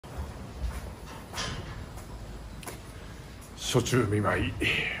初中見舞い、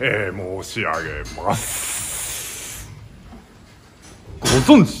申し上げます。ご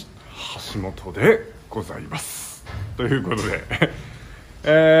存知橋本でございますということで、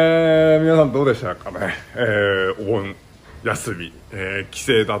皆さんどうでしたかね。お盆休み、帰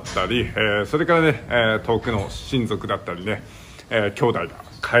省だったり、それからね、遠くの親族だったりね、兄弟が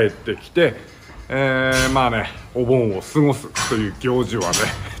帰ってきて、まあね、お盆を過ごすという行事はね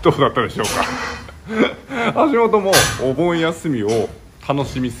どうだったでしょうか。橋本もお盆休みを楽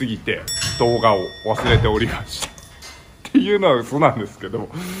しみすぎて動画を忘れておりましたっていうのは嘘なんですけど、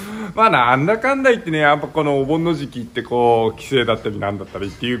まあなんだかんだ言ってね、やっぱこのお盆の時期ってこう帰省だったりなんだったり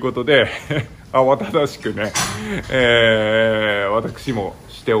っていうことで慌ただしくね、私も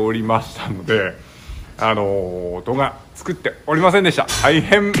しておりましたので、動画作っておりませんでした。大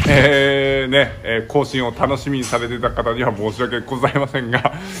変、更新を楽しみにされてた方には申し訳ございません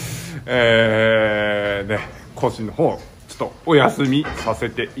が、更新の方ちょっとお休みさ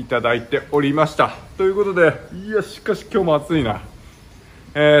せていただいておりましたということで、いやしかし今日も暑いな。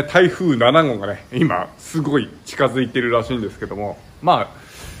台風7号がね今すごい近づいてるらしいんですけども、ま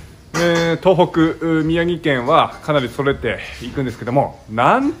あ東北、宮城県はかなりそれていくんですけども、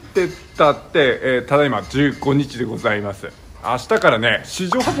なんて言ったって、ただいま15日でございます。明日からね市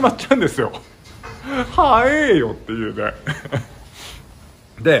場始まっちゃうんですよ。早えよっていうね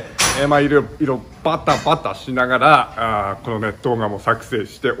で、まあいろいろバタバタしながらこのね動画も作成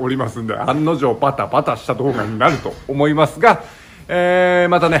しておりますんで、案の定バタバタした動画になると思いますが、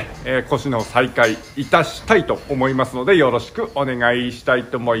またね、更新の再開いたしたいと思いますので、よろしくお願いしたい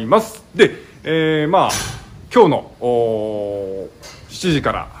と思います。で、まあ今日の7時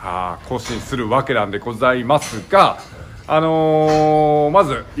から更新するわけなんでございますが、ま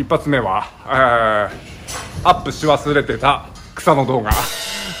ず一発目は、アップし忘れてた草の動画っ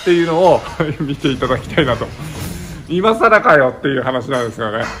ていうのを見ていただきたいなと。今更かよっていう話なんですよ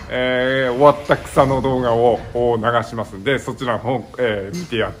ね。終わった草の動画を流しますんで、そちらの方、見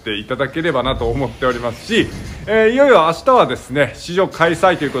てやっていただければなと思っておりますし、いよいよ明日はですね市場開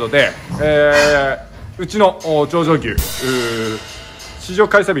催ということで、うちの上場牛市場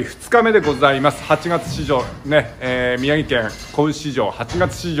開催日2日目でございます。8月市場ね、宮城県小牛市場8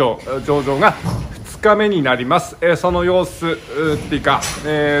月市場上場が2日目になります。その様子っていうか、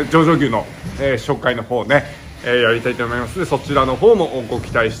上場牛の、紹介の方ね、やりたいと思いますので、そちらの方もご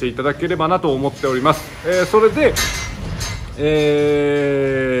期待していただければなと思っております。それで、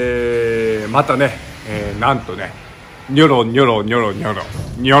またね、なんとねニョロニョロニョロニョロ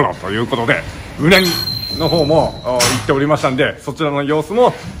ニョロということでうなぎの方も行っておりましたんで、そちらの様子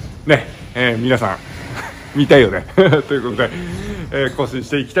もね、皆さん見たいよねということで、更新し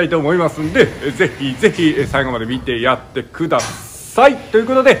ていきたいと思いますんで、ぜひぜひ最後まで見てやってくださいという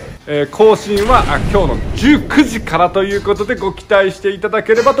ことで、更新は今日の19時からということでご期待していただ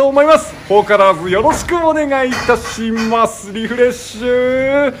ければと思います。フォーカラーズよろしくお願いいたします。リフレッシ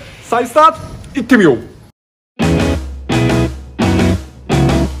ュ再スタートいってみよう。